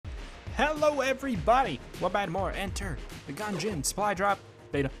Hello everybody! Welcome back to more Enter the Gungeon supply drop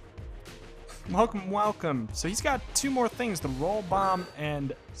beta. Welcome. So he's got two more things, the roll bomb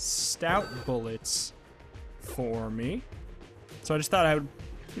and stout bullets for me. So I just thought I would,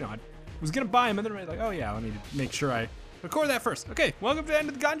 I was gonna buy him and then I was like, oh yeah, let me make sure I record that first. Okay, welcome to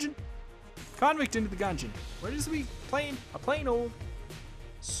Enter the Gungeon. Convict into the Gungeon. We're just playing a plain old,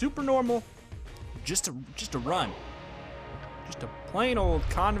 super normal, just a run. Just a plain old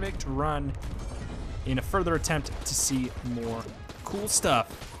convict run in a further attempt to see more cool stuff.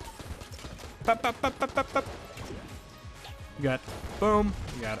 Pop, pop, pop, pop, pop, pop. We got, boom,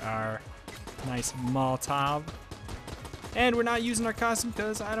 we got our nice Molotov. And we're not using our costume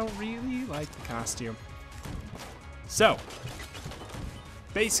because I don't really like the costume. So,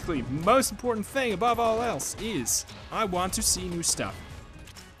 basically, most important thing above all else is I want to see new stuff.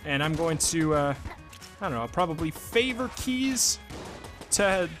 And I'm going to, I don't know, probably favor keys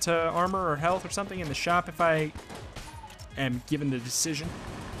to armor or health or something in the shop if I am given the decision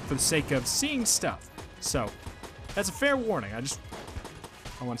for the sake of seeing stuff. So, that's a fair warning.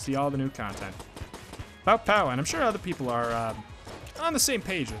 I want to see all the new content. Pow pow, and I'm sure other people are on the same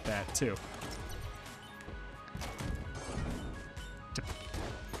page with that too.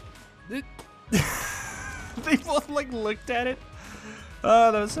 They both like looked at it.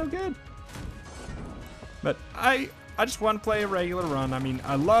 Oh, that was so good. But I just want to play a regular run. I mean,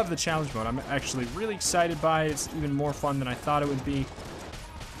 I love the challenge mode. I'm actually really excited by it. It's even more fun than I thought it would be.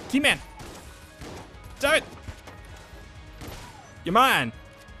 Keyman! Damn it! You're mine!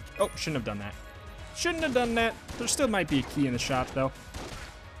 Oh, shouldn't have done that. Shouldn't have done that. There still might be a key in the shop, though.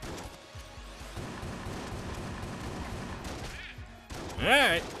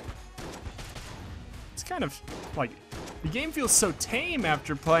 Alright. It's kind of like, the game feels so tame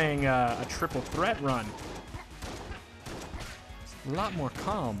after playing a triple threat run. It's a lot more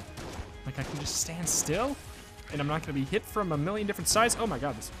calm. Like I can just stand still and I'm not gonna be hit from a million different sides. Oh my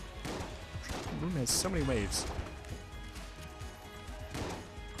god, this room has so many waves.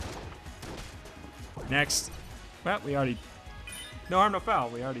 Next. Well, we already, no harm, no foul.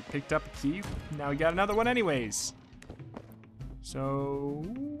 We already picked up a key. Now we got another one anyways. So,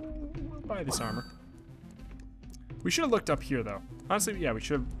 we'll buy this armor. We should have looked up here though. Honestly, yeah, we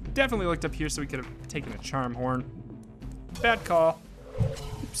should have definitely looked up here so we could have taken a charm horn. Bad call.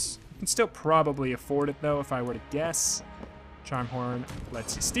 Oops. You can still probably afford it though if I were to guess. Charm horn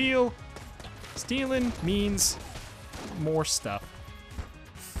lets you steal. Stealing means more stuff.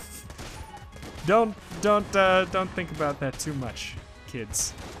 Don't think about that too much,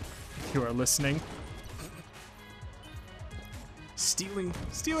 kids, if you are listening. Stealing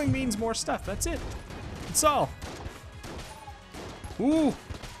means more stuff. That's it. That's all. Ooh.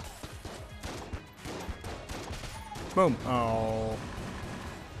 Boom. Oh.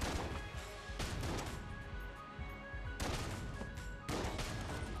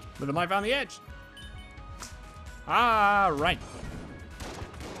 Living life on the edge. Ah, right.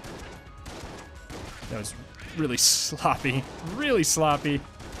 That was really sloppy. Really sloppy.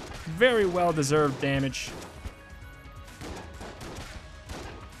 Very well-deserved damage.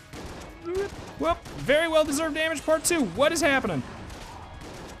 Well, very well-deserved damage part 2. What is happening?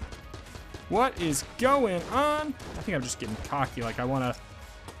 What is going on? I think I'm just getting cocky. Like I wanna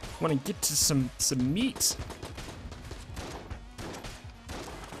get to some meat.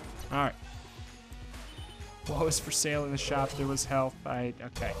 All right. What was for sale in the shop? There was health.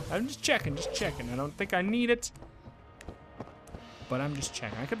 Okay. I'm just checking. I don't think I need it, but I'm just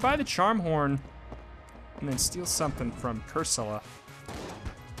checking. I could buy the charm horn and then steal something from Ursula.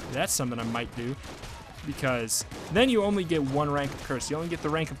 That's something I might do, because then you only get one rank of curse. You only get the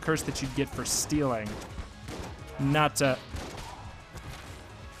rank of curse that you get for stealing. Not,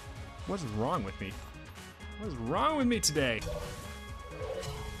 what's wrong with me? What is wrong with me today?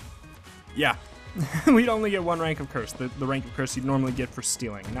 Yeah, we'd only get one rank of curse. The rank of curse you'd normally get for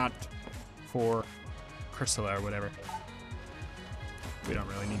stealing, not for Ursula or whatever. We don't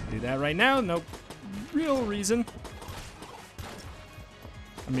really need to do that right now. No real reason.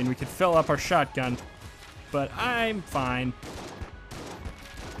 I mean, we could fill up our shotgun, but I'm fine.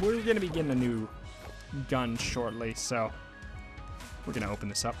 We're gonna be getting a new gun shortly, so we're gonna open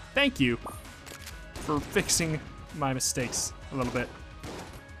this up. Thank you for fixing my mistakes a little bit.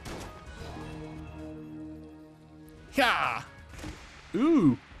 Yeah.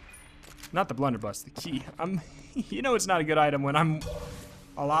 Ooh. Not the blunderbuss, the key. You know it's not a good item when I'm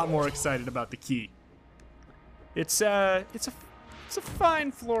a lot more excited about the key. It's a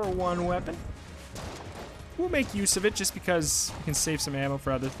fine floor 1 weapon. We'll make use of it just because we can save some ammo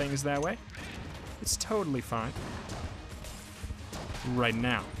for other things that way. It's totally fine. Right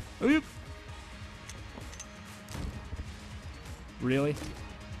now. Oop. Really?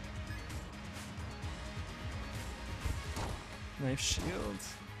 Knife shield.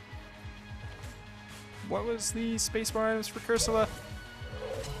 What was the spacebar items for Cursula?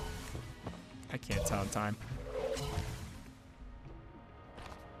 I can't tell in time.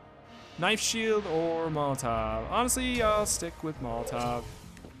 Knife shield or Molotov? Honestly, I'll stick with Molotov.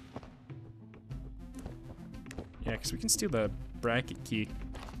 Yeah, because we can steal the bracket key.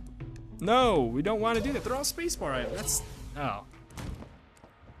 No, we don't want to do that. They're all spacebar items. That's... Oh.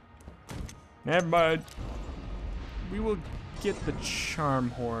 Never mind. We will get the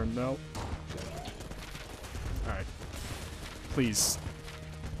charm horn, though. Alright. Please.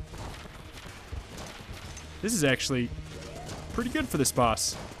 This is actually pretty good for this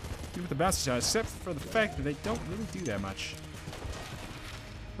boss. Even with the bouncy shot, except for the fact that they don't really do that much.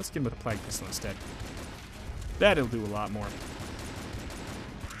 Let's get him with a plague pistol instead. That'll do a lot more.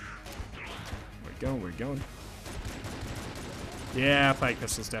 We're going. Yeah, plague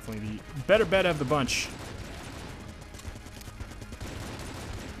pistol's definitely the better bet of the bunch.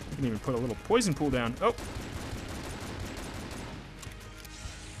 You can even put a little poison pool down. Oh!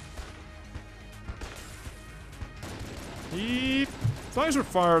 As long as we're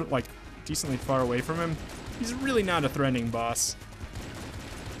far, like, decently far away from him, he's really not a threatening boss.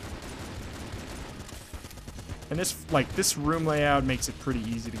 And this room layout makes it pretty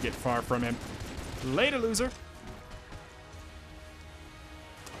easy to get far from him. Later, loser.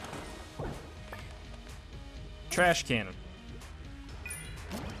 Trash cannon.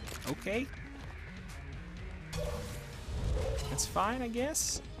 Okay. That's fine, I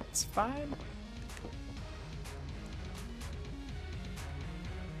guess. It's fine.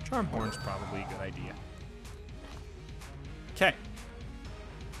 Charm horn's probably a good idea. Okay.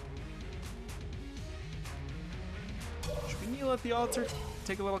 Should we kneel at the altar?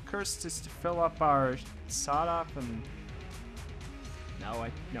 Take a little curse just to fill up our sawed off and... No.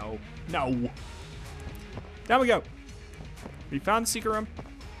 Down we go. We found the secret room.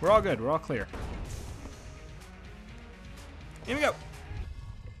 We're all good. We're all clear. Here we go.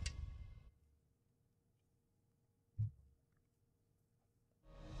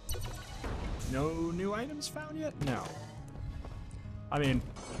 No new items found yet? No. I mean,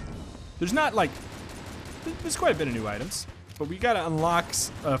 there's not like... There's quite a bit of new items. But we gotta unlock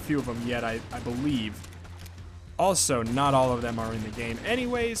a few of them yet, I believe. Also, not all of them are in the game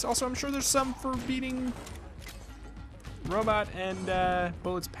anyways. Also, I'm sure there's some for beating Robot and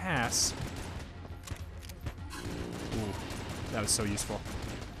Bullets Pass. Ooh, that was so useful.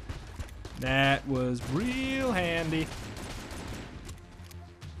 That was real handy.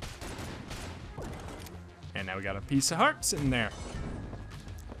 And now we got a piece of heart sitting there.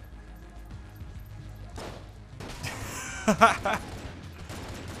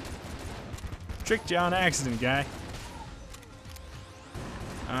 Tricked you on accident, guy.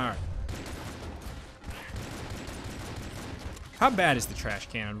 Alright. How bad is the trash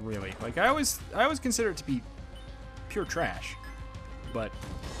cannon, really? Like, I always consider it to be pure trash. But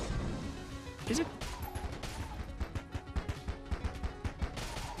is it?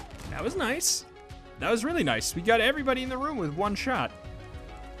 That was nice. That was really nice. We got everybody in the room with one shot.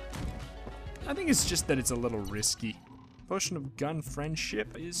 I think it's just that it's a little risky. Potion of gun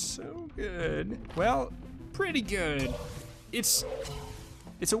friendship is so good. Well, pretty good. It's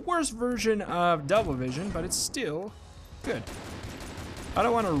a worse version of double vision, but it's still good. I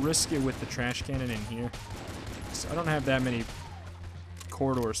don't want to risk it with the trash cannon in here. So I don't have that many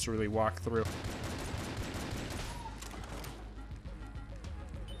corridors to really walk through.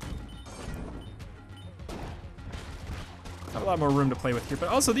 Have a lot more room to play with here, but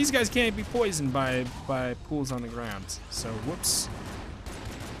also these guys can't be poisoned by pools on the ground. So whoops.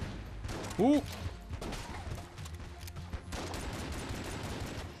 Ooh.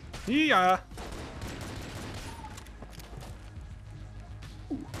 Yeah.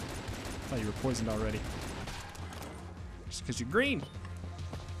 Ooh. Thought you were poisoned already. Just because you're green.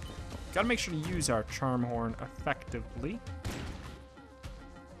 Gotta make sure to use our charm horn effectively.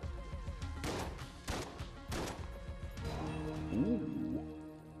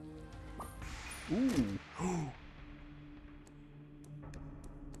 Ooh. Ooh.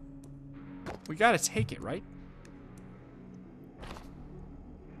 We gotta take it, right?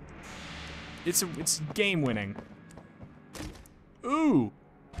 It's game winning. Ooh.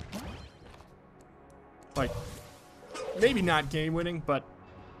 Like, maybe not game winning, but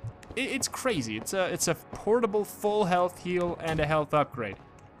it's crazy. It's a portable full health heal and a health upgrade.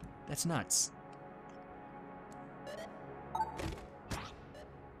 That's nuts.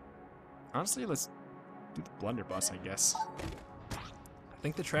 Honestly, let's do the blunderbuss, I guess. I I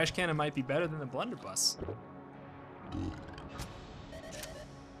think the trash cannon might be better than the blunderbuss.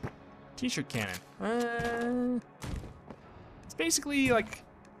 T-shirt cannon. It's basically like,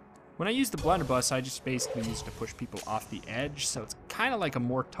 when I use the blunderbuss, I just basically use it to push people off the edge, so it's kind of like a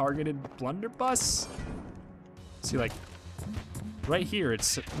more targeted blunderbuss. See, like, right here,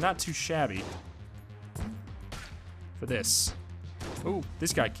 it's not too shabby for this. Oh,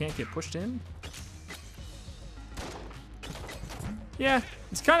 this guy can't get pushed in. Yeah,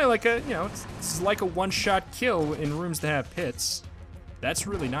 it's kind of like a, you know, it's like a one-shot kill in rooms that have pits. That's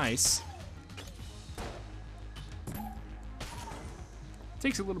really nice.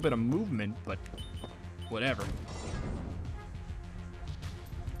 Takes a little bit of movement, but whatever.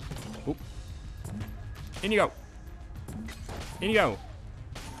 Oop. In you go. In you go.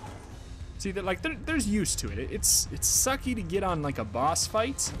 See that, like, there's use to it. It's sucky to get on like a boss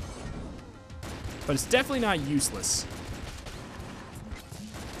fight, but it's definitely not useless.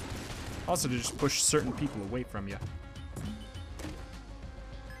 Also to just push certain people away from you.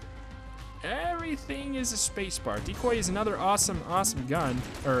 Everything is a spacebar. Decoy is another awesome gun,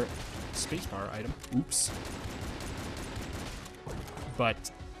 or spacebar item. Oops.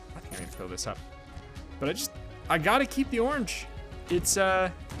 But I think I'm gonna fill this up. But I gotta keep the orange. It's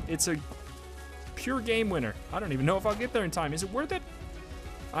a pure game winner. I don't even know if I'll get there in time. Is it worth it?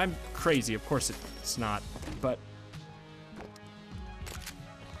 I'm crazy. Of course it's not. But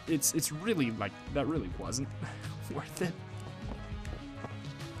it's really, like, that really wasn't worth it.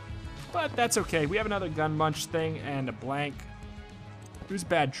 But that's okay. We have another gun munch thing and a blank. It was a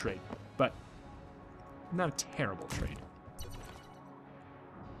bad trade, but not a terrible trade.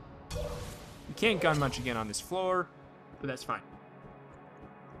 We can't gun munch again on this floor, but that's fine.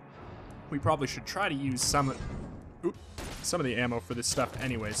 We probably should try to use some of the ammo for this stuff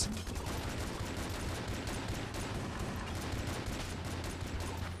anyways.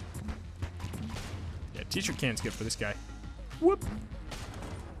 Yeah, t-shirt can's good for this guy. Whoop!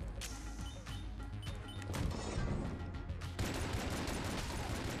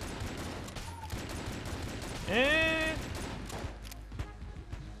 And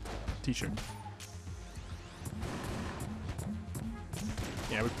t-shirt.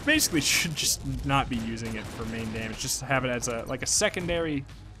 Yeah, we basically should just not be using it for main damage. Just have it as like a secondary.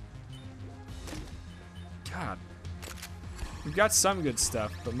 God, we've got some good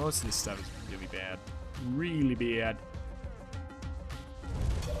stuff, but most of this stuff is really bad, really bad.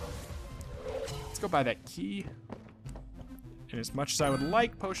 Let's go buy that key. And as much as I would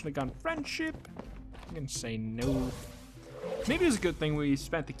like Potion of Gun Friendship, I'm gonna say no. Maybe it was a good thing we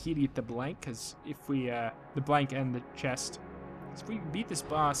spent the key to get the blank, because if we, the blank and the chest, if we beat this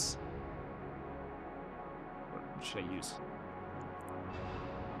boss, what should I use?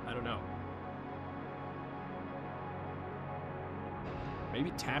 I don't know.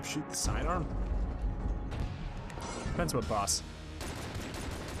 Maybe tap shoot the sidearm? Depends what boss.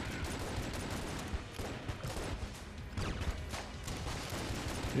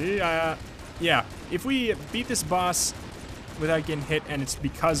 Yeah, if we beat this boss without getting hit and it's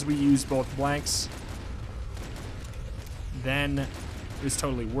because we use both blanks, then it was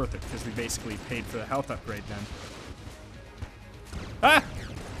totally worth it because we basically paid for the health upgrade then. Ah!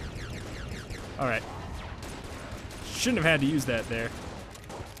 Alright. Shouldn't have had to use that there.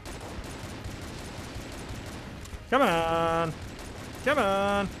 Come on! Come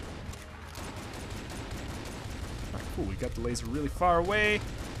on! Alright, cool, we got the laser really far away.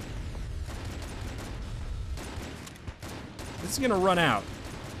 This is gonna run out.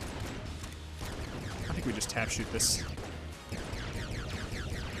 I think we just tap shoot this.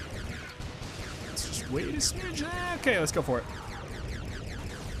 Let's just wait a smidge. Okay, let's go for it.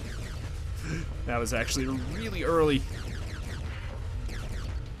 That was actually really early.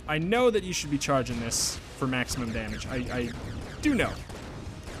 I know that you should be charging this for maximum damage. I do know.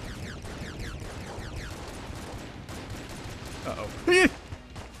 Uh-oh.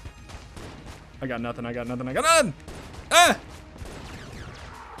 I got nothing, I got nothing, I got none! Ah!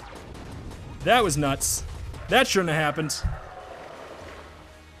 That was nuts. That shouldn't have happened.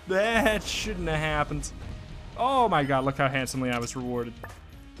 That shouldn't have happened. Oh my god, look how handsomely I was rewarded.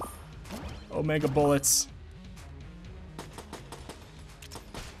 Omega bullets.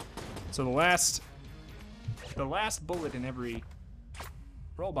 So the last bullet in every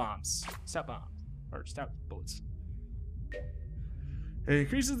roll bombs, stout bomb, or stout bullets. It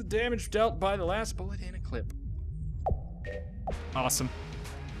increases the damage dealt by the last bullet in a clip. Awesome.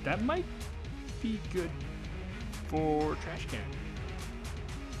 That might be good for trash can.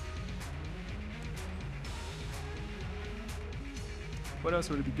 What else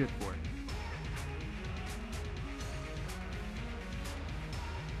would it be good for?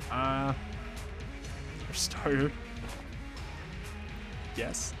 For starter.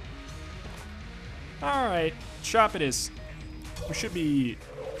 Yes. Alright, shop it is. We should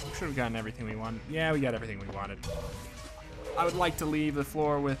have gotten everything we wanted. Yeah, we got everything we wanted. I would like to leave the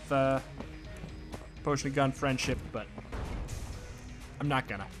floor with Potion of Gun Friendship, but I'm not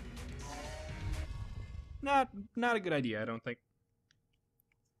gonna. Not a good idea, I don't think.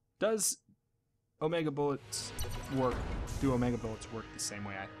 Does Omega Bullets work? Do Omega Bullets work the same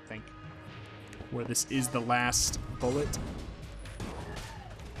way, I think? Where this is the last bullet?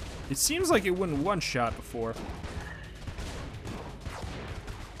 It seems like it wouldn't one-shot before.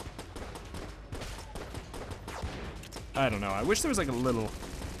 I don't know. I wish there was like a little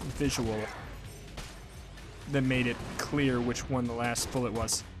visual that made it clear which one the last bullet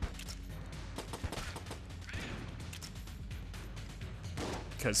was.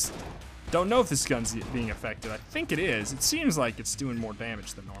 Because don't know if this gun's being affected. I think it is. It seems like it's doing more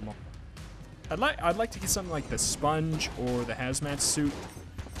damage than normal. I'd like to get something like the sponge or the hazmat suit.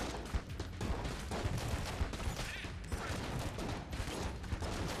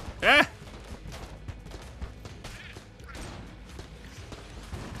 Ah!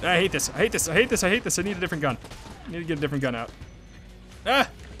 I hate this. I hate this. I hate this. I hate this. I need a different gun. I need to get a different gun out. Ah!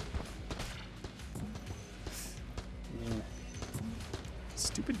 Ooh.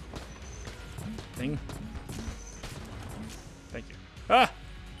 Stupid thing. Thank you. Ah!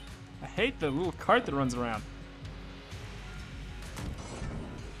 I hate the little cart that runs around.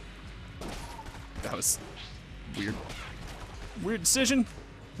 That was weird. Weird decision.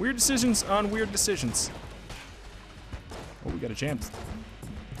 Weird decisions on weird decisions. Oh, we got a jam.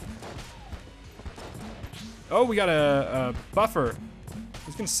 Oh, we got a buffer. I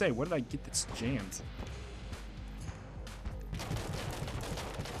was gonna say, what did I get that's jammed?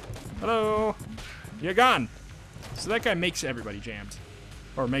 Hello. You're gone. So that guy makes everybody jammed.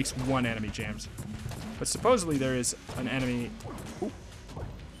 Or makes one enemy jammed. But supposedly there is an enemy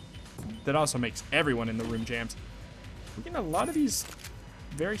that also makes everyone in the room jammed. We're getting a lot of these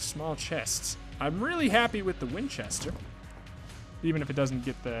very small chests. I'm really happy with the Winchester. Even if it doesn't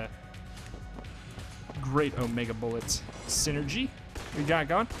get the great Omega Bullets synergy we got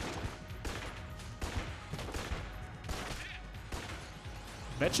going.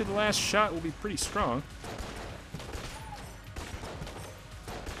 Bet you the last shot will be pretty strong.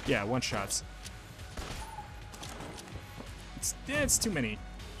 Yeah, one shots. It's too many.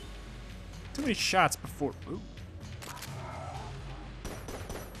 Too many shots before. Ooh.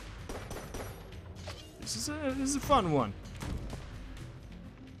 This is a fun one.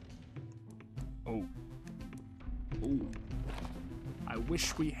 Oh. Ooh. I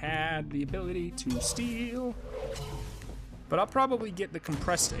wish we had the ability to steal. But I'll probably get the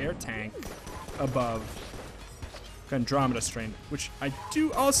compressed air tank above Andromeda Strain, which I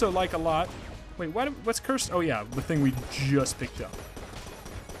do also like a lot. Wait, what's cursed? Oh yeah, the thing we just picked up.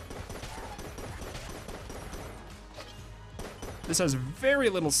 This has very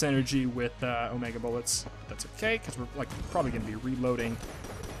little synergy with Omega Bullets. That's okay, because we're like probably going to be reloading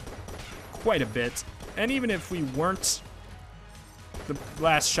quite a bit. And even if we weren't, the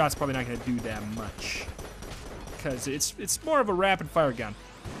last shot's probably not going to do that much. Because it's more of a rapid fire gun.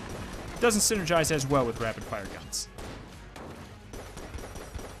 It doesn't synergize as well with rapid fire guns.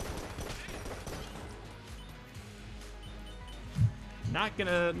 Not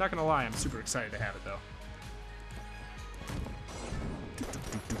gonna lie, I'm super excited to have it though.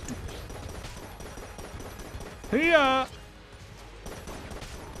 Hiya!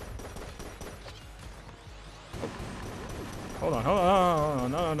 Hold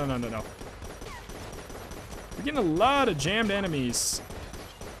on. No. We're getting a lot of jammed enemies,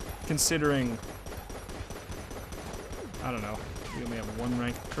 considering, I don't know, we only have one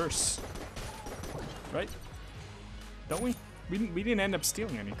rank curse, right? Don't we? We didn't end up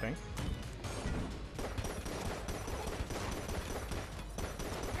stealing anything.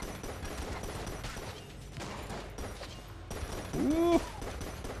 Ooh.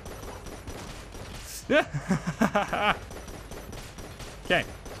 Yeah. Okay.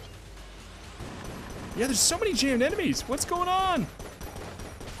 Yeah, there's so many jammed enemies. What's going on?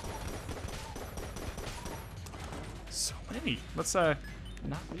 So many. Let's not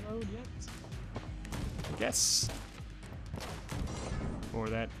reload yet. I guess. Or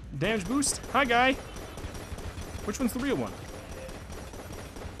that damage boost. Hi, guy. Which one's the real one?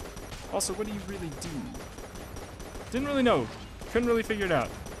 Also, what do you really do? Didn't really know. Couldn't really figure it out.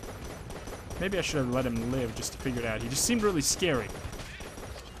 Maybe I should have let him live just to figure it out. He just seemed really scary.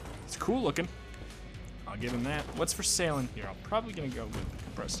 It's cool looking. I'll give him that. What's for sale in here? I'm probably gonna go with the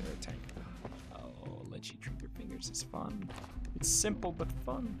compressed air tank. Oh, let you trigger fingers is fun. It's simple but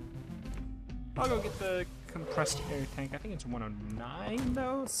fun. I'll go get the compressed air tank. I think it's 109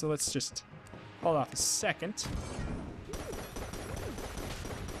 though, so let's just hold off a second.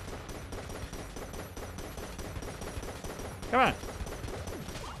 Come on.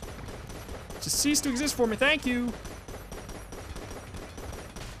 Just cease to exist for me, thank you.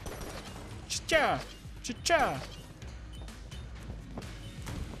 Cha-cha! Cha-cha!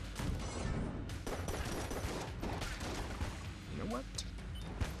 You know what?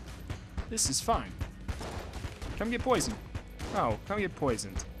 This is fine. Come get poisoned. Oh, come get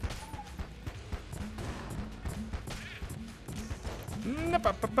poisoned.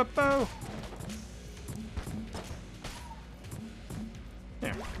 No-pa-pa-pa-po.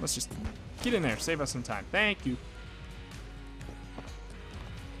 There, let's just get in there. Save us some time. Thank you.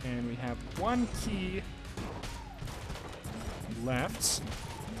 And we have one key left.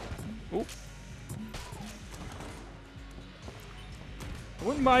 Oh. I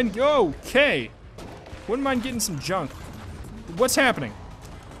wouldn't mind. Okay. Wouldn't mind getting some junk. What's happening?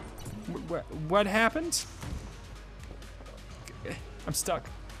 What happened? I'm stuck.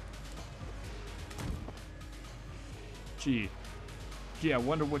 Gee, I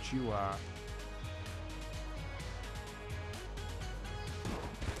wonder what you are.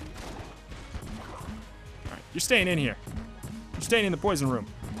 Alright, you're staying in here. You're staying in the poison room.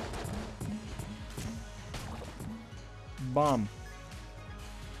 Bomb.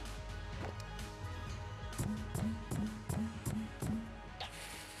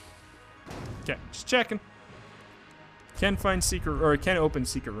 Okay, just checking. Can find secret, or can open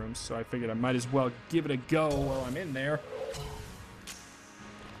secret rooms, so I figured I might as well give it a go while I'm in there.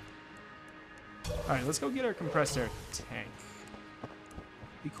 Alright, let's go get our compressed air tank.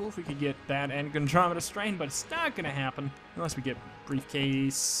 Be cool if we could get that and Gondromeda strain, but it's not gonna happen unless we get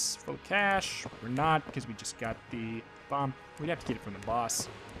briefcase full of cash. We're not, because we just got the bomb. We'd have to get it from the boss.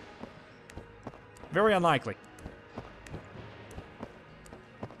 Very unlikely.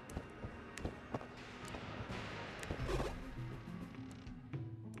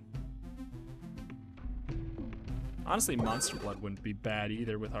 Honestly, monster blood wouldn't be bad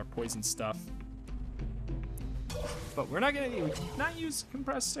either with our poison stuff. But we're not gonna not use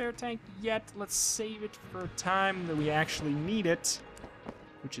compressed air tank yet. Let's save it for a time that we actually need it,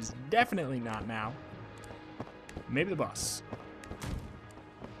 which is definitely not now. Maybe the boss.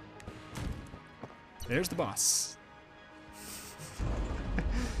 There's the boss.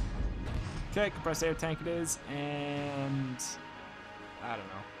 Okay, compressed air tank it is, and I don't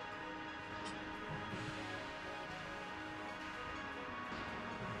know.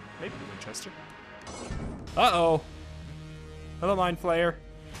 Maybe the Winchester. Uh-oh. Hello, Mind Flayer.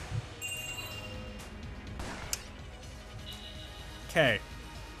 Okay.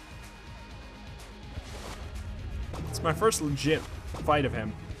 It's my first legit fight of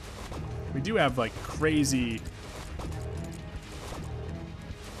him. We do have, like, crazy...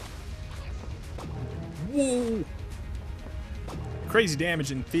 Whoa! Crazy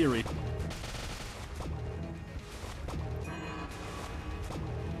damage in theory.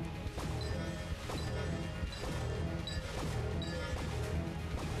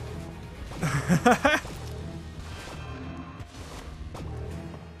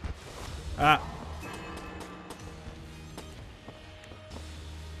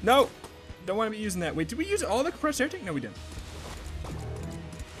 No! Don't want to be using that. Wait, did we use all the compressed air tank? No, we didn't.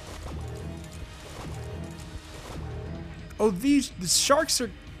 Oh, the sharks are...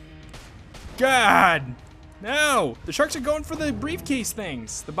 God! No! The sharks are going for the briefcase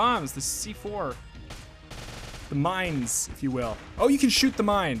things. The bombs, the C4. The mines, if you will. Oh, you can shoot the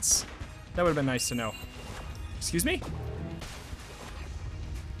mines. That would have been nice to know. Excuse me?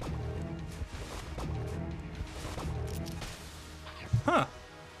 Huh.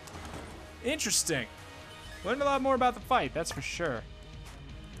 Interesting. Learned a lot more about the fight, that's for sure.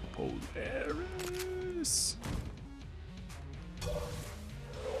 Polaris.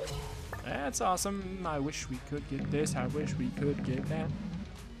 That's awesome. I wish we could get this. I wish we could get that.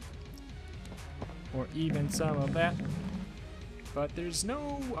 Or even some of that. But there's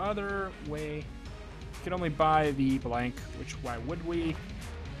no other way. We can only buy the blank, which why would we?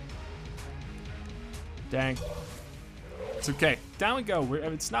 Dang. It's okay. Down we go.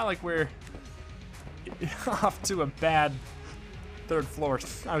 It's not like we're off to a bad third floor.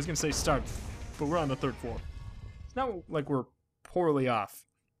 I was gonna say start, but we're on the third floor. It's not like we're poorly off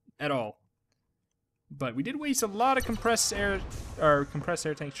at all. But we did waste a lot of compressed air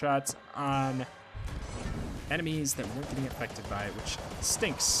tank shots on enemies that weren't getting affected by it, which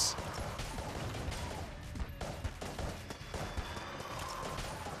stinks.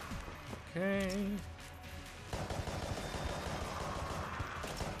 Okay.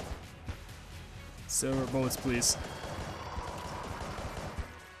 Silver bullets, please.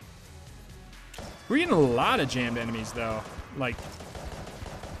 We're getting a lot of jammed enemies, though. Like,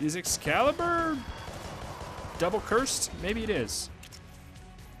 is Excalibur double cursed? Maybe it is.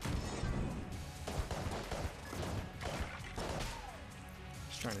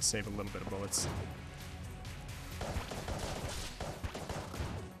 Just trying to save a little bit of bullets.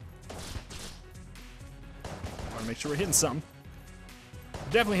 Want to make sure we're hitting something.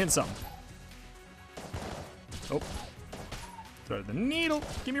 Definitely hitting something. Oh. Throw the needle.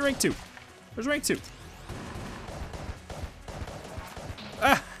 Give me rank 2. Where's rank 2?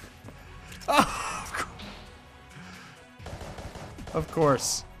 Ah! Oh! Of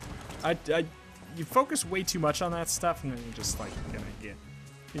course. You focus way too much on that stuff, and then you're just like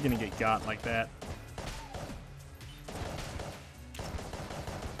you're gonna get got like that.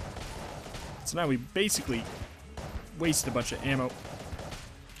 So now we basically wasted a bunch of ammo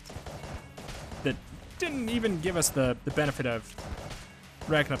that didn't even give us the benefit of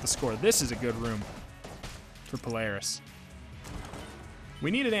racking up the score. This is a good room for Polaris.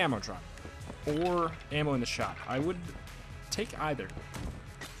 We need an ammo drop or ammo in the shop. I would take either.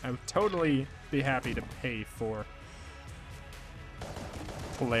 I would totally be happy to pay for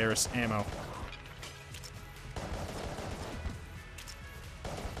Polaris ammo.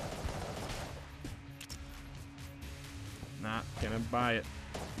 Not gonna buy it.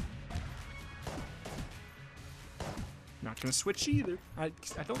 Not gonna switch either. I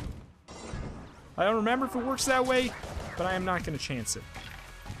don't remember if it works that way, but I am not gonna chance it.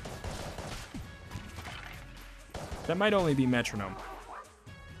 That might only be metronome.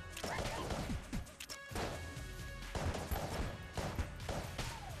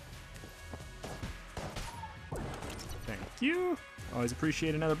 Thank you. Always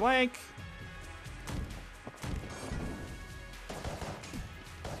appreciate another blank.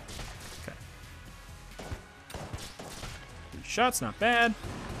 Okay. 3 shots, not bad.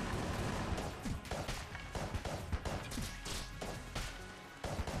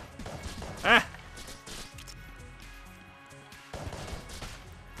 Ah!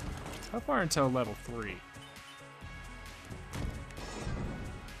 How far until level 3?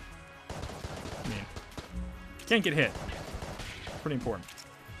 I mean, can't get hit. Pretty important.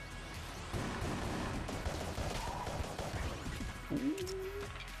 Ooh.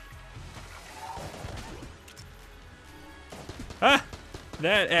 Ah!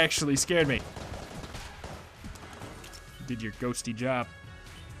 That actually scared me. You did your ghosty job.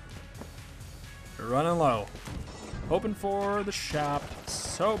 You're running low. Hoping for the shop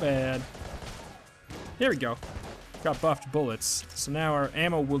so bad. There we go. Got buffed bullets, so now our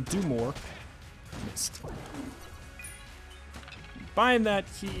ammo will do more. Missed. Buying that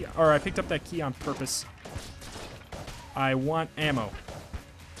key, or I picked up that key on purpose. I want ammo.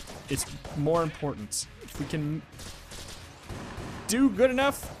 It's more important. If we can do good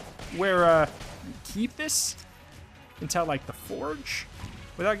enough where we keep this until like the forge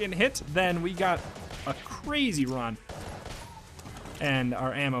without getting hit, then we got a crazy run. And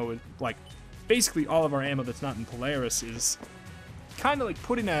our ammo is like basically all of our ammo that's not in Polaris is kind of like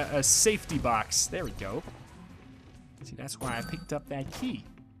put in a safety box. There we go. See, that's why I picked up that key.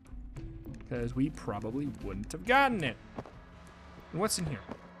 Because we probably wouldn't have gotten it. And what's in here?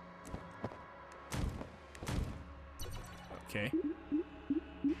 Okay.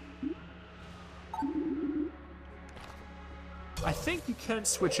 I think you can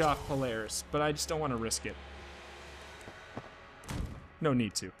switch off Polaris, but I just don't want to risk it. No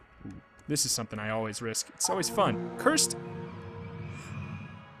need to. Ooh, this is something I always risk. It's always fun. Cursed.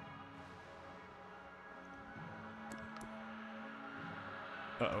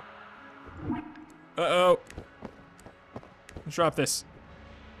 Uh-oh. Uh-oh. Let's drop this.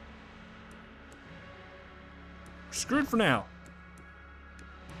 We're screwed for now.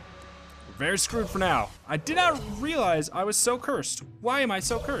 We're very screwed for now. I did not realize I was so cursed. Why am I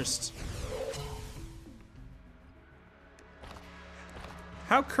so cursed?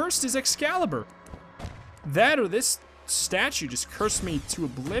 How cursed is Excalibur? That or this statue just cursed me to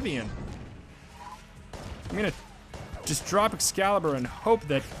oblivion. I'm gonna just drop Excalibur and hope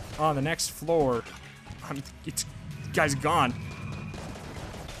that on the next floor, the guy's gone.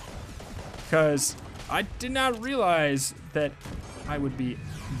 Because I did not realize that I would be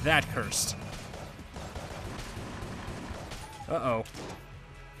that cursed. Uh-oh.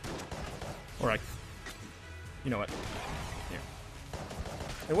 Or you know what? Here.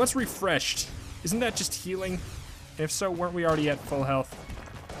 And what's refreshed? Isn't that just healing? If so, weren't we already at full health?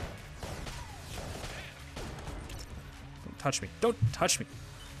 Don't touch me. Don't touch me.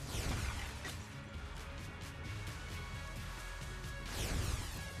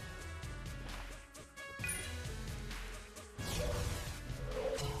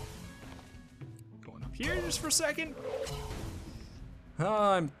 here just for a second?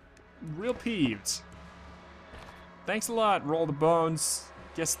 I'm real peeved. Thanks a lot, Roll the Bones.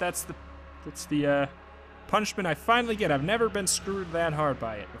 Guess that's the punishment I finally get. I've never been screwed that hard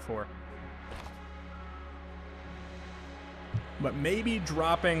by it before. But maybe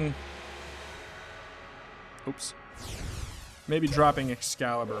dropping... Oops. Maybe dropping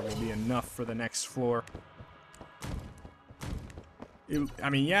Excalibur will be enough for the next floor. I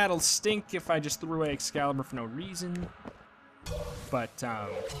mean, yeah, it'll stink if I just threw away Excalibur for no reason. But,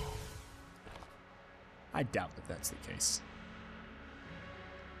 I doubt that that's the case.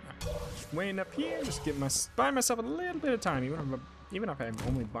 Just waiting up here, just buy myself a little bit of time, even if I'm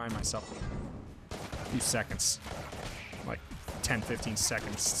only buying myself a few seconds. Like 10, 15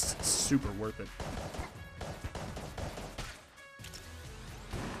 seconds. It's super worth it.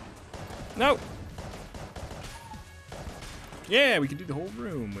 No! Yeah, we could do the whole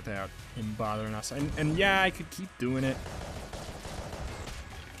room without him bothering us. And yeah, I could keep doing it.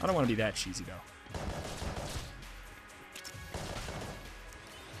 I don't want to be that cheesy, though.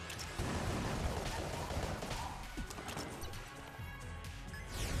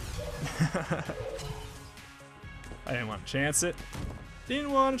 I didn't want to chance it.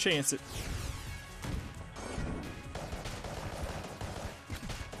 Didn't want to chance it.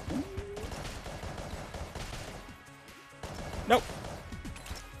 Nope.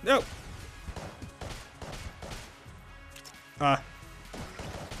 Nope.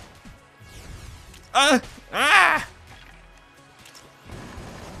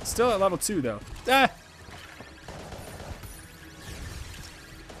 Still at level 2 though.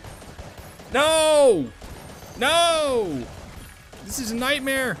 No! No! This is a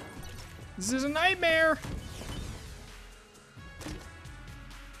nightmare. This is a nightmare.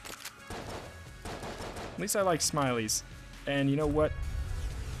 At least I like smileys. And you know what?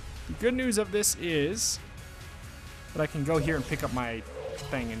 The good news of this is that I can go here and pick up my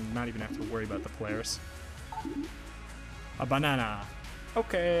thing and not even have to worry about the players. A banana.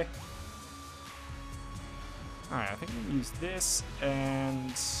 Okay. Alright, I think we can use this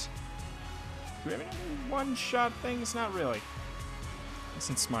and... Do we have any one-shot things? Not really.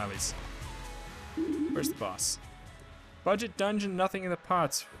 Listen, smileys. Where's the boss? Budget dungeon, nothing in the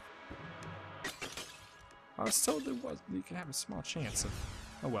pots. I was told there was. You can have a small chance of.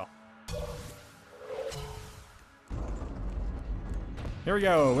 Oh well. Here we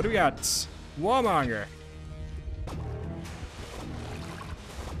go. What do we got? Warmonger.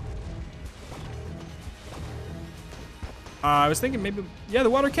 I was thinking maybe. Yeah, the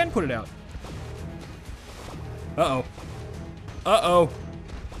water can put it out. Uh-oh. Uh-oh.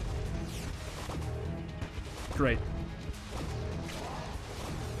 Great.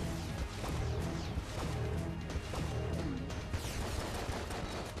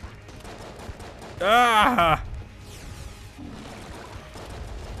 Ah!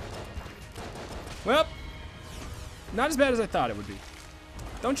 Well, not as bad as I thought it would be.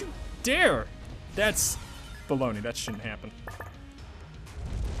 Don't you dare! That's baloney. That shouldn't happen.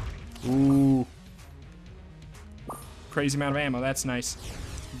 Ooh. Crazy amount of ammo. That's nice.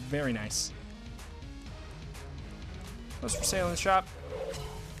 Very nice. What's for sale in the shop?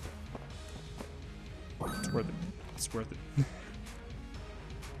 It's worth it. It's worth it.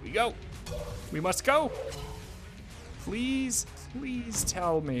 We go. We must go. Please, please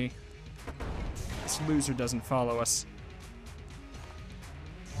tell me this loser doesn't follow us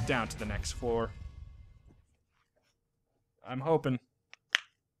down to the next floor. I'm hoping.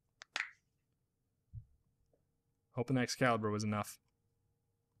 Hoping the Excalibur was enough.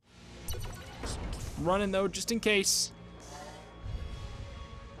 Just running though, just in case.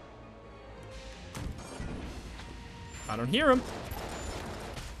 I don't hear him.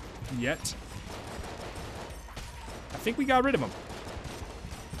 Yet. I think we got rid of him.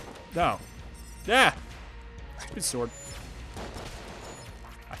 No. Yeah. Good sword.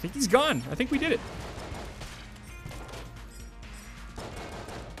 I think he's gone. I think we did it.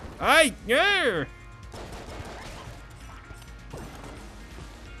 Aye, yeah.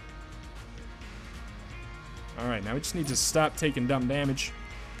 All right, now we just need to stop taking dumb damage.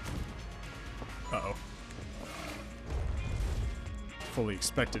 Uh-oh. Fully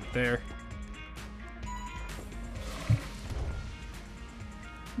expected it there.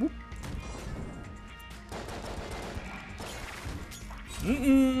 Whoop.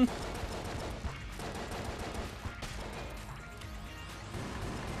 Mm-mm.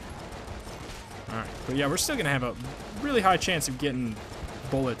 Alright, but yeah, we're still gonna have a really high chance of getting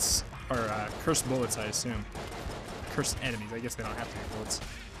bullets, or cursed bullets, I assume. Cursed enemies, I guess they don't have to be bullets.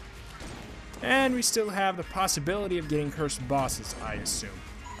 And we still have the possibility of getting cursed bosses, I assume.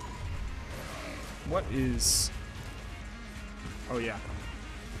 What is... Oh, yeah.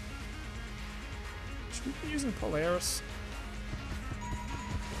 Should we be using Polaris?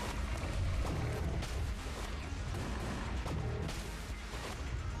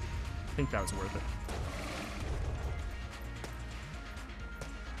 I think that was worth it.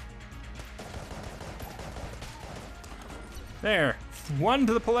 There. 1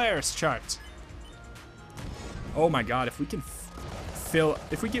 to the Polaris chart. Oh my god, if we can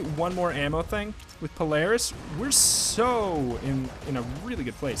if we get 1 more ammo thing with Polaris, we're so in a really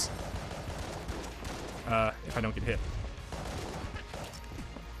good place. If I don't get hit.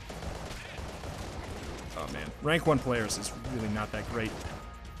 Oh man, rank 1 Polaris is really not that great.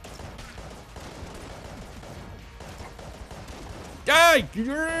 Die!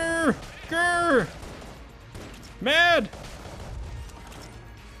 Grr! Grr! Mad!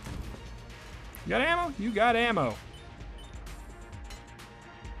 You got ammo? You got ammo.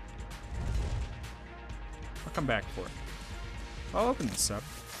 I'll come back for it. I'll open this up.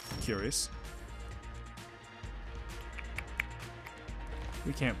 Curious.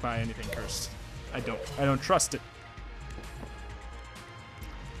 We can't buy anything cursed. I don't trust it.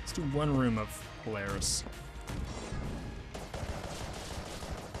 Let's do 1 room of Polaris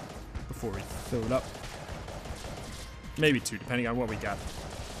before we fill it up. Maybe 2, depending on what we got.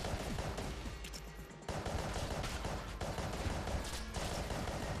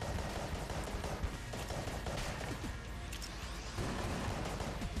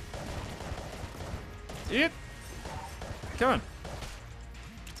 Yep. Come on.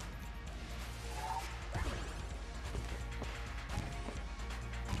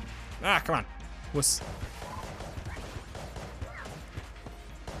 Ah, come on. Wuss.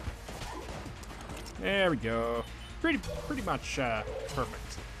 There we go. Pretty much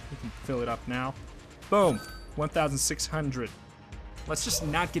perfect. We can fill it up now. Boom. 1,600. Let's just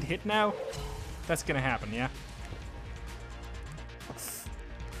not get hit now. That's gonna happen, yeah?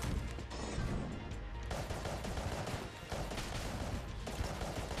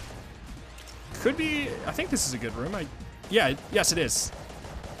 Could be. I think this is a good room. Yeah, yes, it is.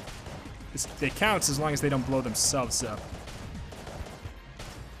 It counts as long as they don't blow themselves up.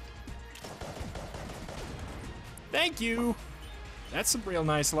 Thank you. That's some real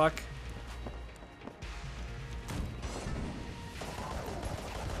nice luck.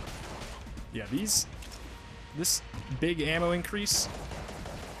 Yeah, this big ammo increase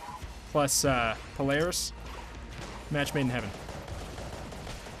plus Polaris, match made in heaven.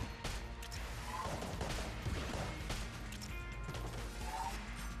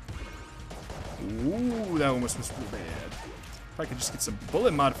 Ooh, that almost was real bad. If I could just get some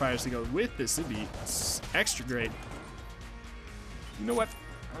bullet modifiers to go with this, it'd be extra great. You know what?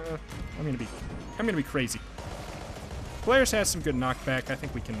 I'm gonna be crazy. Polaris has some good knockback. I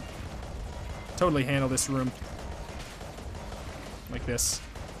think we can totally handle this room like this.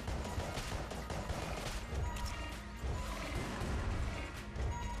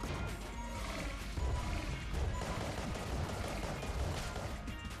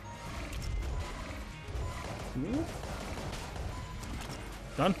 Ooh.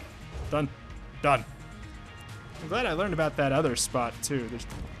 Done. Done. Done. I'm glad I learned about that other spot too.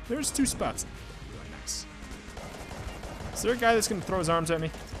 There's 2 spots. Really nice. Is there a guy that's gonna throw his arms at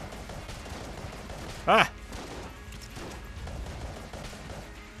me? Ah!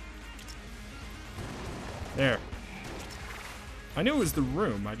 There. I knew it was the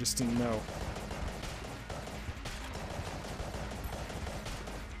room, I just didn't know.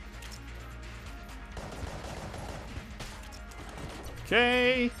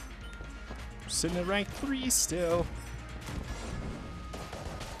 Okay. We're sitting at rank 3 still.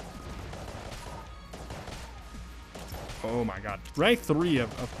 Oh my god. Rank 3 of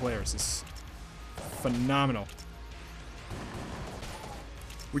players is phenomenal.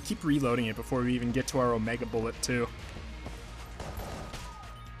 We keep reloading it before we even get to our Omega Bullet too.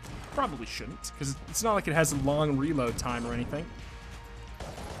 Probably shouldn't, because it's not like it has a long reload time or anything.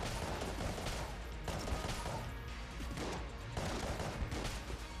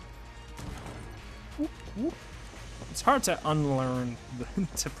 It's hard to unlearn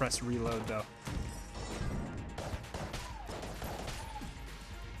to press reload though.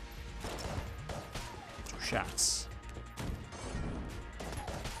 Shots.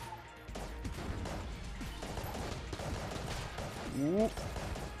 Ooh.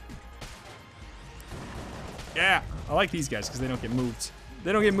 Yeah, I like these guys because they don't get moved.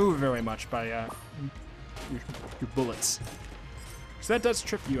 They don't get moved very much by your bullets. So that does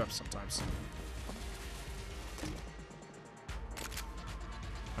trip you up sometimes.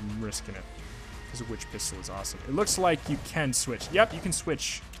 I'm risking it because a witch pistol is awesome. It looks like you can switch. Yep, you can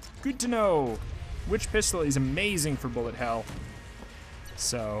switch. Good to know. Witch pistol is amazing for bullet hell.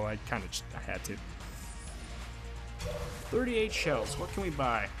 So I kind of I had to. 38 shells. What can we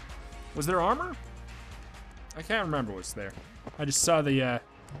buy? Was there armor? I can't remember what's there. I just saw the,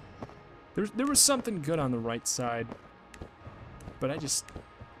 there was something good on the right side. But I just...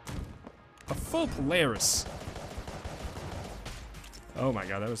 A full Polaris. Oh my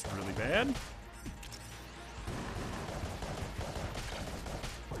god, that was really bad.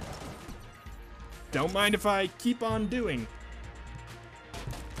 Don't mind if I keep on doing.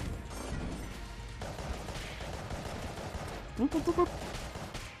 Boop, boop, boop, boop.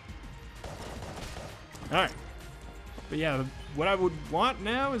 Alright. But yeah, what I would want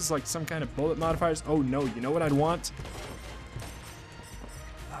now is like some kind of bullet modifiers. Oh no, you know what I'd want?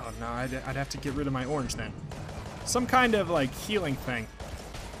 Oh no, I'd have to get rid of my orange then. Some kind of like healing thing.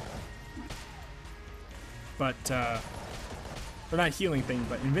 But, or not healing thing,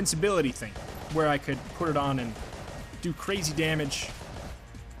 but invincibility thing. Where I could put it on and do crazy damage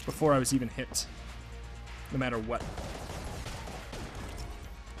before I was even hit. No matter what.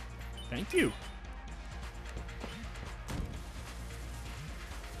 Thank you.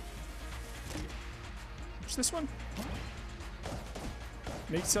 What's this one?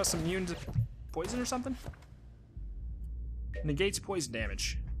 Makes us immune to poison or something? Negates poison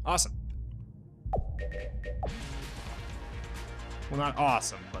damage. Awesome. Well, not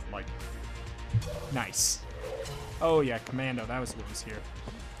awesome, but like, nice. Oh yeah, Commando, that was what was here.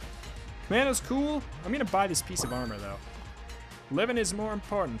 Commando's cool. I'm gonna buy this piece of armor though. Living is more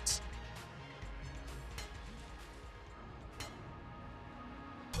important.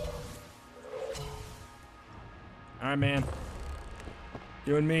 Alright, man.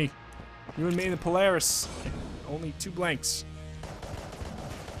 You and me. You and me in the Polaris. Only 2 blanks.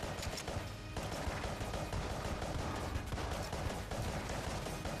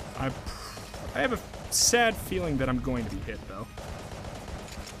 I have a sad feeling that I'm going to be hit, though.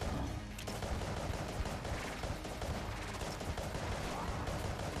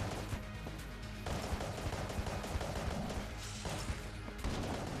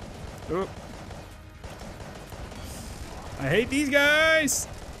 Oh. I hate these guys!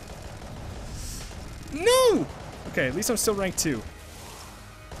 No! Okay, at least I'm still rank 2.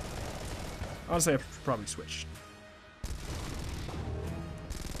 Honestly, I should probably switch.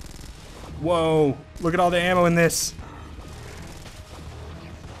 Whoa, look at all the ammo in this.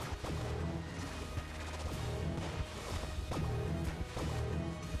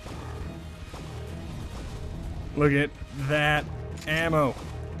 Look at that ammo.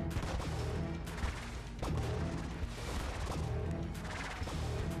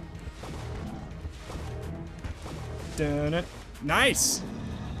 Dun it. Nice.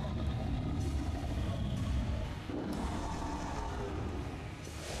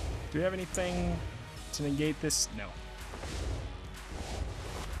 Do we have anything to negate this? No.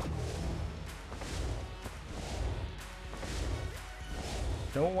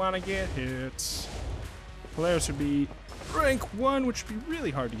 Don't want to get hit. Polaris would be rank 1, which would be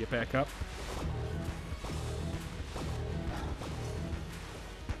really hard to get back up.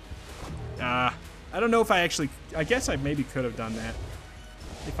 I don't know if I actually... I guess I maybe could have done that.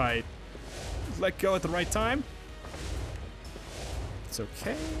 If I let go at the right time. It's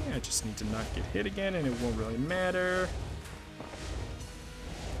okay. I just need to not get hit again, and it won't really matter.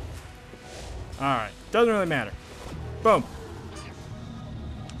 Alright. Doesn't really matter. Boom.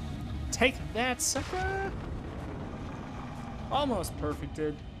 Take that, sucker. Almost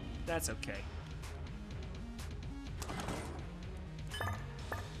perfected. That's okay.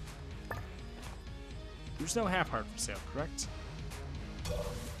 There's no half heart for sale, correct?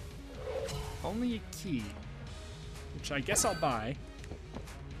 Only a key, which I guess I'll buy.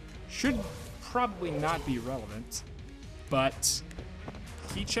 Should probably not be relevant, but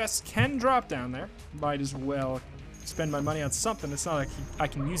key chests can drop down there. Might as well spend my money on something. It's not like I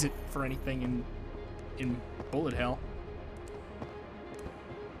can use it for anything in bullet hell.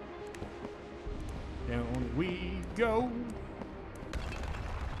 Down we go.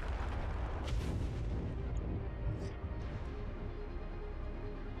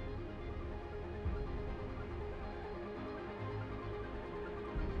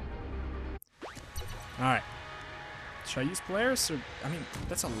 Alright. Should I use Polaris or... I mean,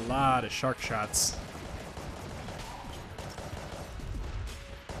 that's a lot of shark shots.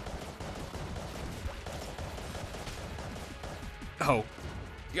 Oh.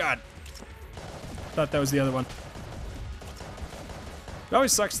 God. Thought that was the other one. It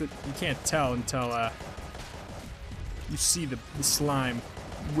always sucks that you can't tell until you see the slime,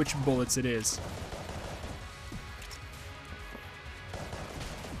 which bullets it is.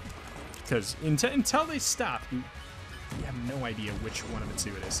 because until they stop, you have no idea which one of the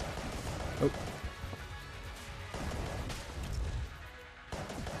two it is. Oh.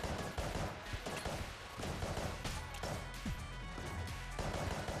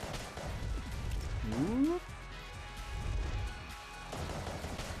 Ooh.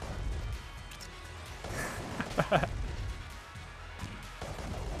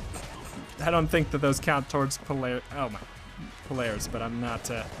 I don't think that those count towards Polaris, but I'm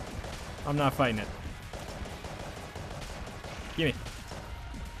not fighting it. Gimme.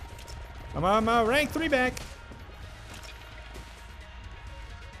 I'm on my rank 3 back.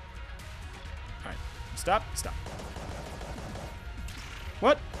 Alright, stop.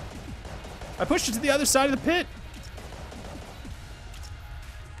 What? I pushed it to the other side of the pit.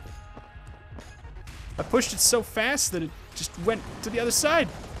 I pushed it so fast that it just went to the other side.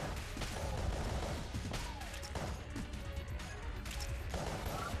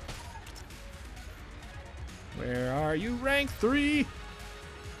 Where are you, rank 3?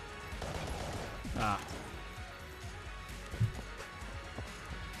 Ah.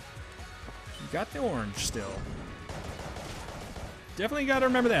 You got the orange still. Definitely gotta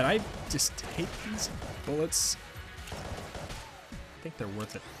remember that. I just hate these bullets. I think they're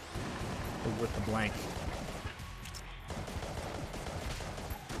worth it. They're worth the blank.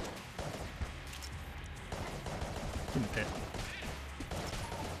 In the pit.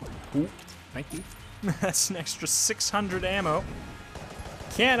 Ooh, thank you. That's an extra 600 ammo.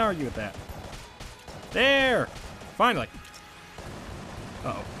 Can't argue with that. There! Finally.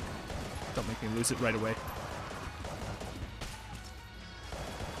 Uh-oh. Don't make me lose it right away.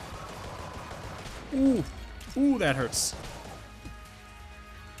 Ooh. Ooh, that hurts.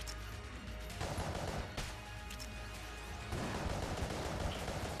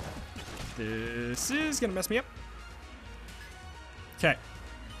 This is gonna mess me up. Okay.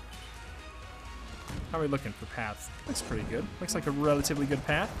 How are we looking for paths? Looks pretty good. Looks like a relatively good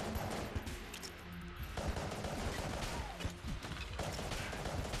path.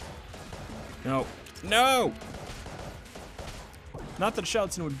 No. No! Not that a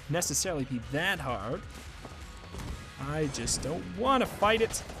skeleton would necessarily be that hard. I just don't want to fight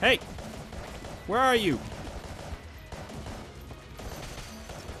it. Hey! Where are you?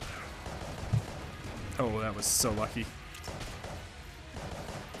 Oh, that was so lucky.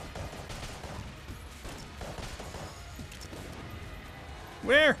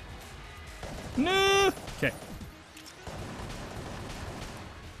 Where? No! Okay.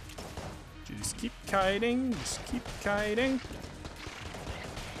 Just keep kiting. Just keep kiting.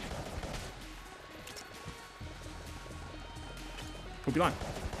 Populon.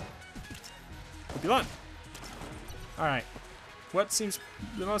 Populon. Alright. What seems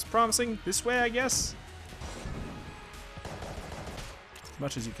the most promising? This way, I guess? As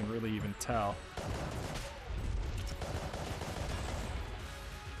much as you can really even tell.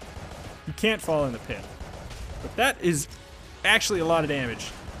 You can't fall in the pit. But that is actually a lot of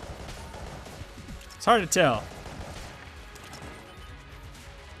damage. It's hard to tell.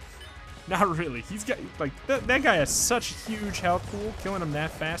 Not really. He's got, like, that guy has such a huge health pool. Killing him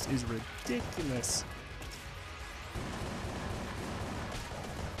that fast is ridiculous.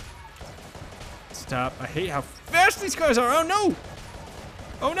 Stop. I hate how fast these guys are. Oh, no!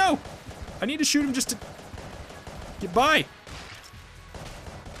 Oh, no! I need to shoot him just to get by.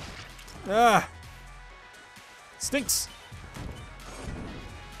 Ah. Stinks.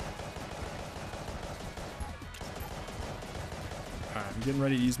 Alright, I'm getting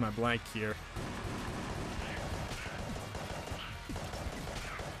ready to use my blank here.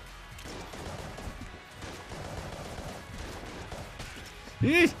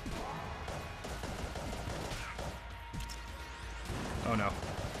 Eeh! Oh no.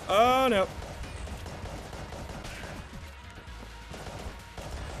 Oh no.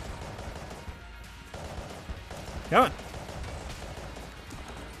 Come on.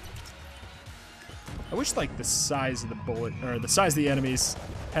 I wish, like, the size of the bullet, or the size of the enemies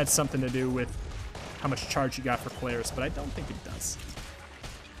had something to do with how much charge you got for players, but I don't think it does.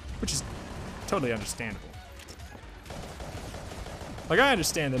 Which is totally understandable. Like, I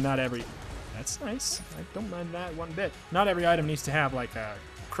understand that not every... That's nice. I don't mind that one bit. Not every item needs to have, like, a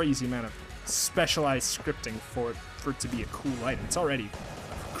crazy amount of specialized scripting for it to be a cool item. It's already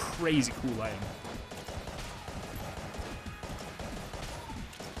a crazy cool item.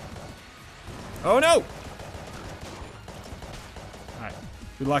 Oh no! Alright,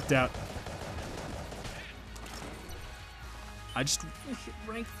 we lucked out. I just want to hit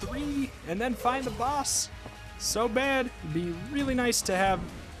rank 3 and then find the boss. So bad. It'd be really nice to have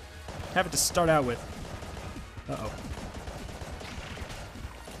it to start out with. Uh-oh.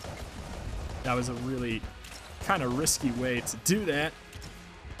 That was a really kind of risky way to do that.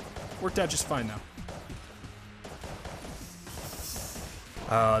 Worked out just fine, though.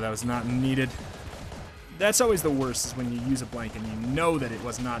 Oh, that was not needed. That's always the worst, is when you use a blank and you know that it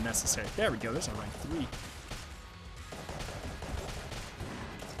was not necessary. There we go, there's our rank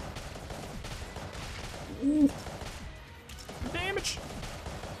 3. Ooh. Damage.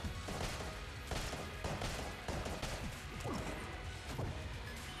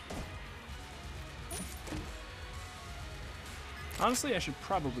 Honestly, I should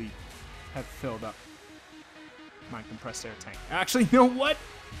probably have filled up my compressed air tank. Actually, you know what?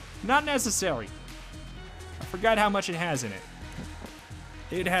 Not necessary. I forgot how much it has in it.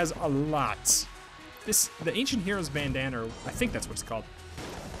 It has a lot. The Ancient Heroes bandana, or I think that's what it's called.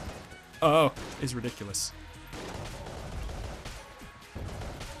 Oh, is ridiculous.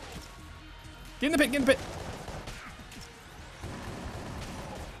 Get in the pit, get in the pit.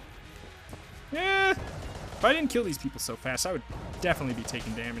 Yeah. If I didn't kill these people so fast, I would definitely be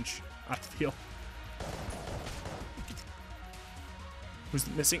taking damage, I feel. Who's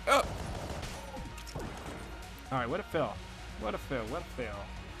missing? Oh! Alright, what a fail. What a fail, what a fail.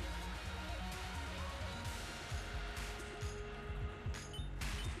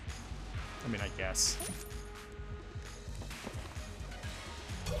 I mean, I guess.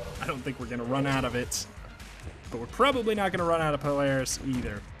 I don't think we're gonna run out of it. But we're probably not gonna run out of Polaris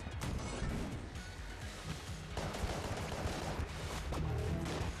either.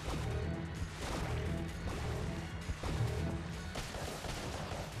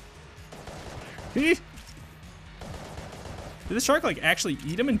 Did the shark like actually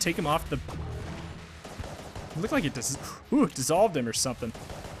eat him and take him off the... It looked like it dissolved him or something.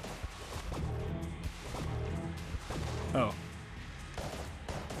 Oh.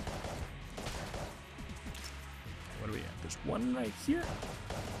 What do we have? There's one right here.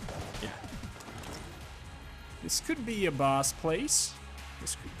 Yeah. This could be a boss place.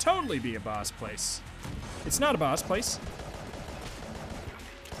 This could totally be a boss place. It's not a boss place.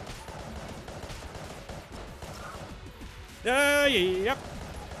 Yep.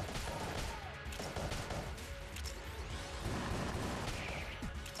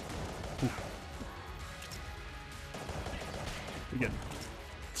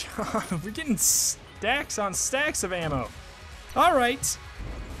 We're getting stacks on stacks of ammo. All right.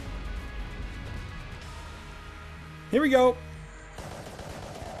 Here we go.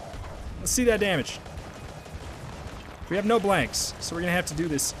 Let's see that damage. We have no blanks, so we're gonna have to do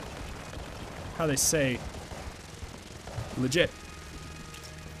this, how they say, legit.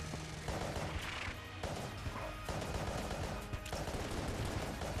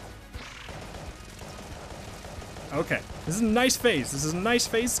 Okay, this is a nice phase. This is a nice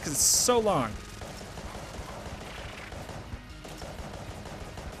phase because it's so long.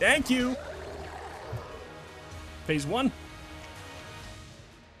 Thank you. Phase 1.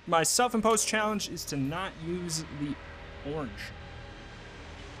 My self-imposed challenge is to not use the orange.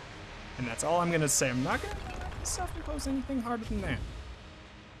 And that's all I'm gonna say. I'm not gonna self-impose anything harder than that.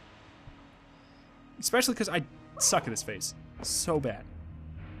 Especially because I suck at this phase. So bad.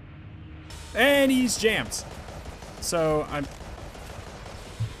 And he's jammed. So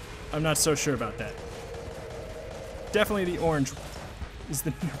I'm not so sure about that. Definitely the orange is the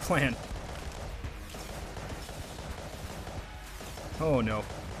new plan. Oh no.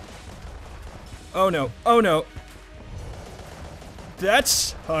 Oh no. Oh no. That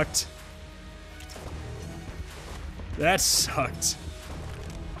sucked. That sucked.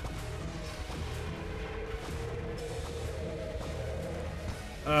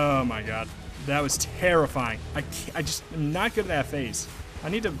 Oh my god. That was terrifying. I just am not good at that phase. I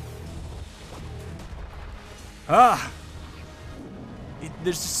need to...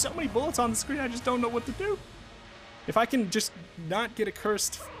 There's just so many bullets on the screen, I just don't know what to do. If I can just not get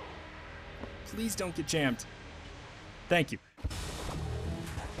accursed, please don't get jammed. Thank you.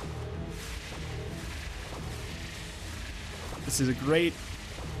 This is a great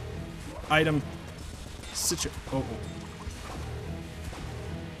item. Oh.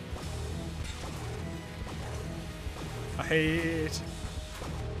 I hate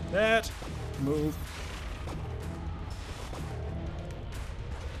that move.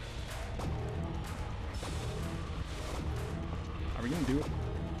 Are we gonna do it?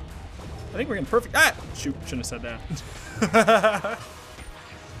 I think we're gonna perfect. Ah! Shoot, shouldn't have said that.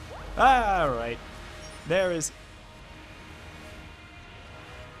 Alright. There is.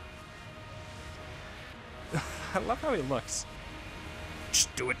 I love how he looks.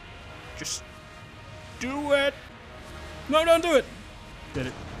 Just do it. Just do it. No, don't do it. Did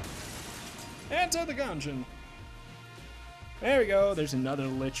it. Enter the Gungeon. There we go. There's another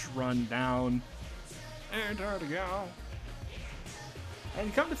Lich run down. Enter the Gungeon.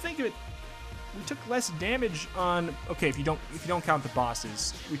 And come to think of it, we took less damage on. Okay, if you don't count the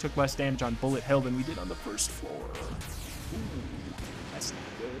bosses, we took less damage on Bullet Hill than we did on the first floor. Ooh, that's not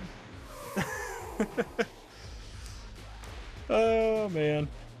good. Oh man,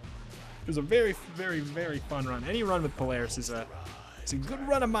 it was a very, very, very fun run. Any run with Polaris is it's a good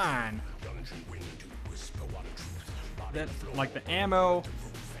run of mine. That, like the ammo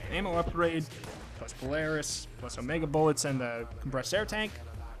upgrade, plus Polaris, plus Omega bullets and the compressed air tank.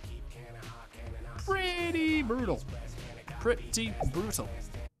 Pretty brutal. Pretty brutal.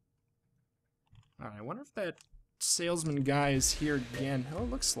 Alright, I wonder if that salesman guy is here again. Oh,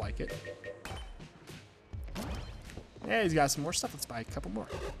 looks like it. Yeah, he's got some more stuff. Let's buy a couple more.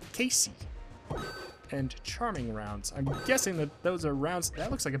 Casey. And charming rounds. I'm guessing that those are rounds. That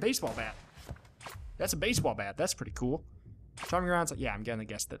looks like a baseball bat. That's a baseball bat. That's pretty cool. Charming rounds. Yeah, I'm gonna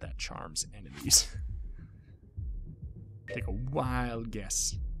guess that charms enemies. Take a wild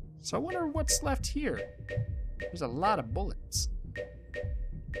guess. So I wonder what's left here. There's a lot of bullets.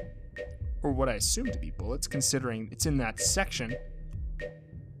 Or what I assume to be bullets, considering it's in that section.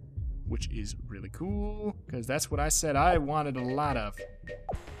 Which is really cool, because that's what I said I wanted a lot of.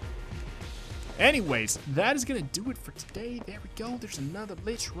 Anyways, that is gonna do it for today. There we go. There's another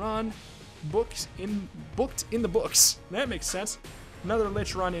Lich run. Booked in the books. That makes sense. Another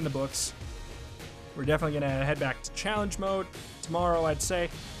Lich run in the books. We're definitely gonna head back to challenge mode tomorrow, I'd say.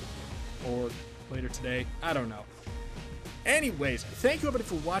 Or later today. I don't know. Anyways, thank you everybody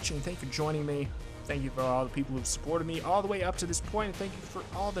for watching. Thank you for joining me. Thank you for all the people who've supported me all the way up to this point. And thank you for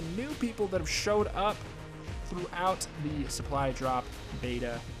all the new people that have showed up throughout the supply drop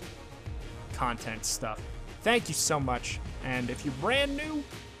beta content stuff. Thank you so much. And if you're brand new,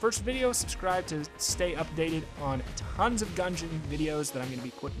 first video, subscribe to stay updated on tons of Gungeon videos that I'm going to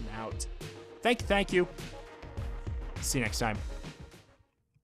be putting out. Thank you. See you next time.